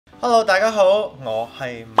Hello， 大家好，我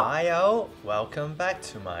係 Mayao。Welcome back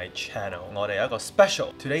to my channel。我哋有一個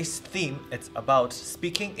special。Today's theme it's about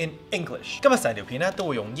speaking in English。今日成條片咧都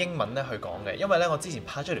會用英文咧去講嘅，因為咧我之前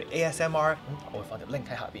拍咗條 ASMR，我會放條 link 喺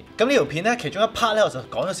下邊。咁呢條片咧其中一 part 咧我就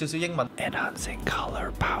講咗少少英文。Enhancing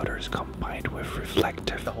color powders combined with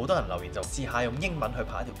reflective。就好多人留言就試下用英文去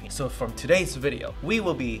拍一條片。So from today's video, we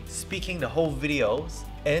will be speaking the whole videos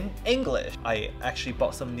in English. I actually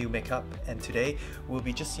bought some new makeup and today we'll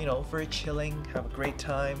be just, very chilling, have a great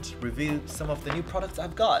time, review some of the new products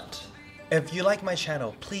I've got. If you like my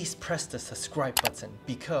channel, please press the subscribe button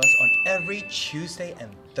because on every Tuesday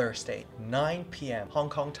and Thursday, 9 p.m. Hong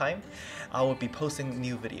Kong time, I will be posting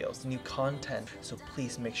new videos, new content. So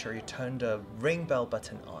please make sure you turn the ring bell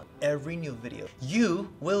button on every new video. You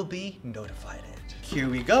will be notified. Here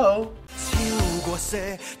we go.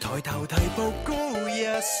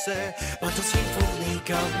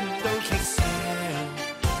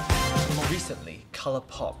 Recently,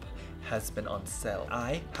 ColourPop has been on sale.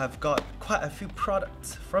 I have got quite a few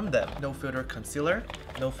products from them. No filter concealer,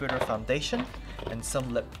 no filter foundation, and some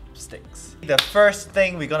lipsticks. The first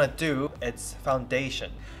thing we're gonna do is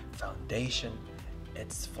foundation. Foundation,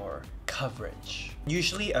 it's for coverage.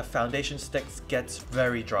 Usually a foundation stick gets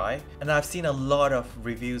very dry, and I've seen a lot of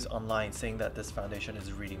reviews online saying that this foundation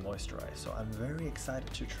is really moisturized, so I'm very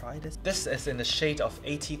excited to try this. This is in the shade of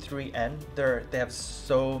 83N. They have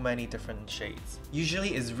so many different shades. Usually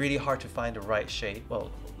it's really hard to find the right shade.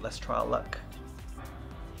 Well, let's try our luck.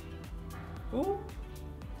 Ooh,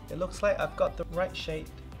 it looks like I've got the right shade.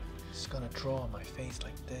 Just gonna draw on my face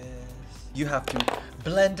like this. You have to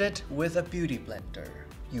blend it with a beauty blender.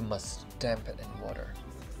 You must damp it in water.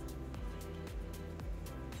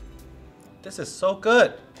 This is so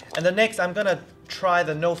good. And the next, I'm gonna try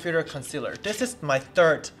the no filter concealer. This is my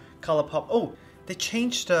third ColourPop. Oh, they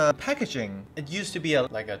changed the packaging. It used to be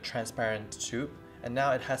like a transparent tube, and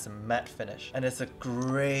now it has a matte finish. And it's a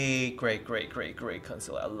great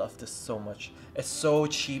concealer. I love this so much. It's so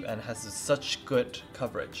cheap and has such good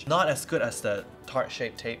coverage. Not as good as the Tarte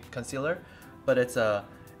Shape Tape concealer, but it's a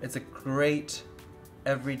great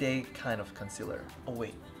everyday kind of concealer. Oh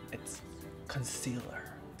wait, it's concealer.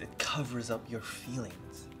 It covers up your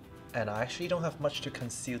feelings. And I actually don't have much to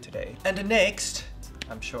conceal today. And the next,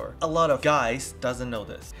 I'm sure a lot of guys doesn't know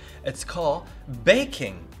this. It's called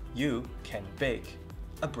baking. You can bake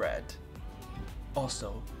a bread.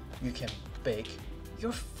 Also, you can bake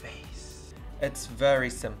your face. It's very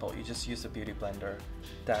simple. You just use a beauty blender,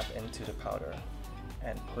 dab into the powder,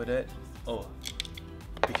 and put it, oh,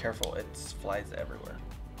 be careful, it flies everywhere.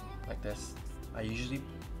 Like this. I usually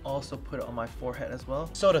also put it on my forehead as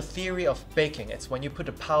well. So the theory of baking, it's when you put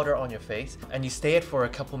the powder on your face and you stay it for a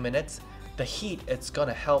couple minutes, the heat, it's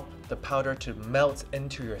gonna help the powder to melt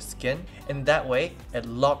into your skin. In that way, it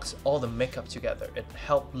locks all the makeup together. It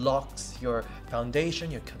locks your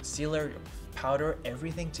foundation, your concealer, your powder,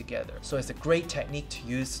 everything together. So it's a great technique to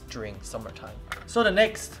use during summertime. So the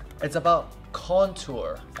next, it's about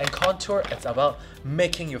contour. And contour, it's about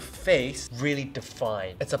making your face really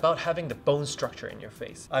defined. It's about having the bone structure in your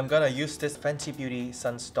face. I'm gonna use this Fenty Beauty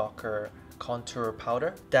Sunstalker contour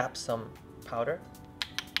powder. Dab some powder.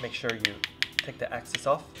 Make sure you take the excess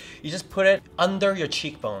off. You just put it under your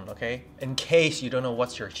cheekbone, okay? In case you don't know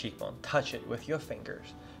what's your cheekbone, touch it with your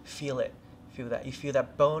fingers. Feel it. Feel that. You feel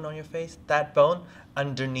that bone on your face? That bone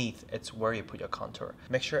underneath, it's where you put your contour.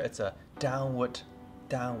 Make sure it's a downward.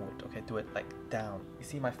 Okay, do it like down. You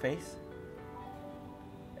see my face?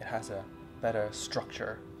 It has a better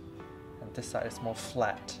structure. And this side is more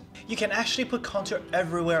flat. You can actually put contour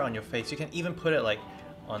everywhere on your face. You can even put it like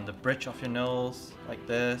on the bridge of your nose, like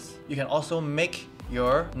this. You can also make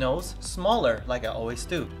your nose smaller, like I always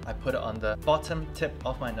do. I put it on the bottom tip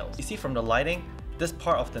of my nose. You see from the lighting, this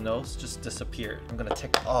part of the nose just disappeared. I'm gonna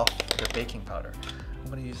take off the baking powder. I'm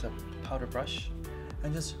gonna use a powder brush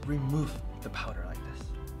and just remove the powder like this,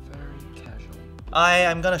 very casually. I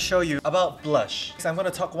am gonna show you about blush. I'm gonna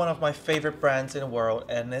talk one of my favorite brands in the world,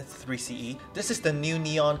 and it's 3CE. This is the new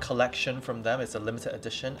neon collection from them. It's a limited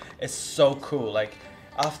edition. It's so cool. Like,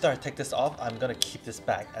 after I take this off, I'm gonna keep this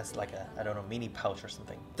back as like a, I don't know, mini pouch or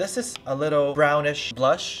something. This is a little brownish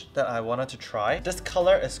blush that I wanted to try. This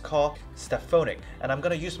color is called Stephonic, and I'm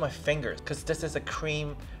gonna use my fingers because this is a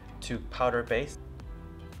cream to powder base.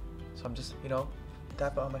 So I'm just,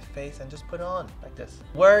 dab it on my face and just put it on like this.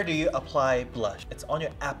 Where do you apply blush? It's on your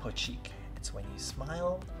apple cheek. It's when you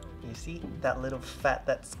smile, you see that little fat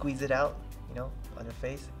that squeeze it out, on your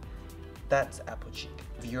face. That's apple cheek.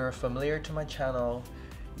 If you're familiar to my channel,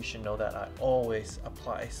 you should know that I always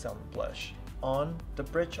apply some blush on the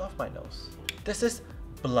bridge of my nose. This is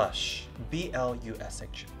blush.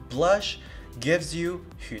 B-L-U-S-H. Blush gives you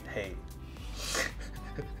血氣.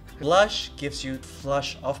 Blush gives you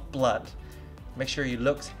flush of blood. Make sure you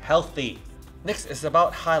look healthy. Next is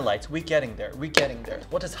about highlights. We're getting there.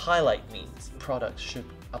 What does highlight mean? Product should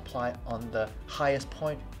apply on the highest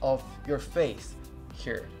point of your face.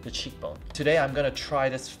 Here, the cheekbone. Today I'm gonna try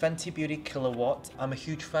this Fenty Beauty Kilowatt. I'm a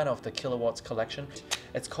huge fan of the Kilowatts collection.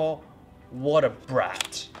 It's called Water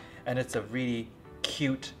Brat, and it's a really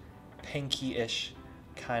cute pinky-ish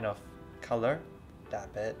kind of color.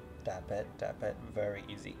 Dab it, dab it, dab it. Very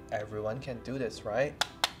easy. Everyone can do this, right?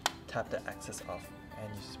 Tap the excess off and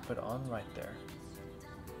you just put it on right there.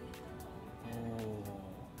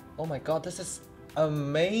 Oh my god, this is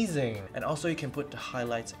amazing. And also you can put the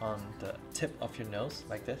highlights on the tip of your nose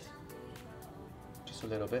like this, just a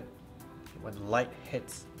little bit. When the light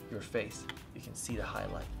hits your face, you can see the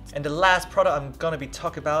highlight. And the last product I'm gonna be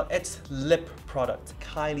talking about, it's lip product,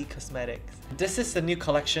 Kylie Cosmetics. This is the new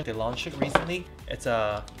collection. They launched it recently. It's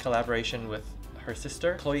a collaboration with her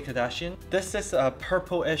sister, Khloe Kardashian. This is a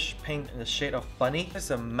purple-ish pink in the shade of Bunny. This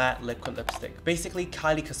is a matte liquid lipstick. Basically,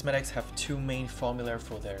 Kylie Cosmetics have two main formula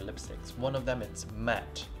for their lipsticks. One of them is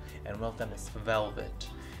matte, and one of them is velvet.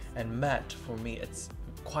 And matte, for me, it's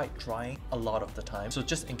quite drying a lot of the time. So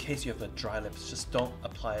just in case you have a dry lips, just don't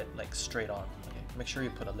apply it like straight on. Okay, make sure you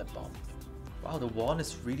put a lip balm. Wow, the wand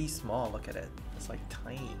is really small. Look at it. It's like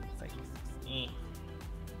tiny. It's like,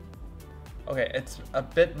 Okay, it's a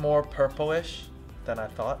bit more purplish than I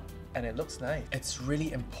thought, and it looks nice. It's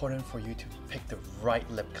really important for you to pick the right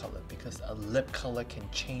lip color because a lip color can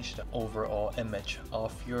change the overall image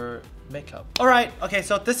of your makeup. Alright, okay,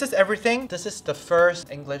 so this is everything. This is the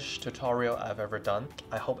first English tutorial I've ever done.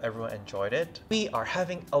 I hope everyone enjoyed it. We are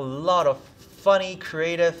having a lot of funny,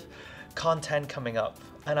 creative content coming up,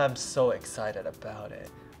 and I'm so excited about it.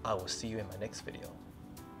 I will see you in my next video.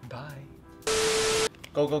 Bye.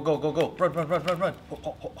 Go, go, go, go, go. Run, run, run, run, run. Ho,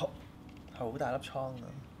 ho, ho, ho. 好大粒瘡啊.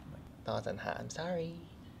 等我陣下, I'm sorry.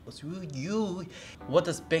 What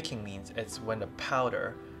does baking means? It's when the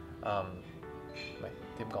powder,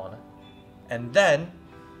點講呢? And then,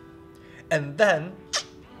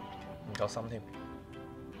 唔夠深添.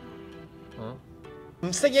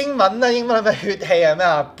 唔識英文啊，英文係咪血氣啊咩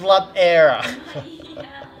啊? Blood air 啊?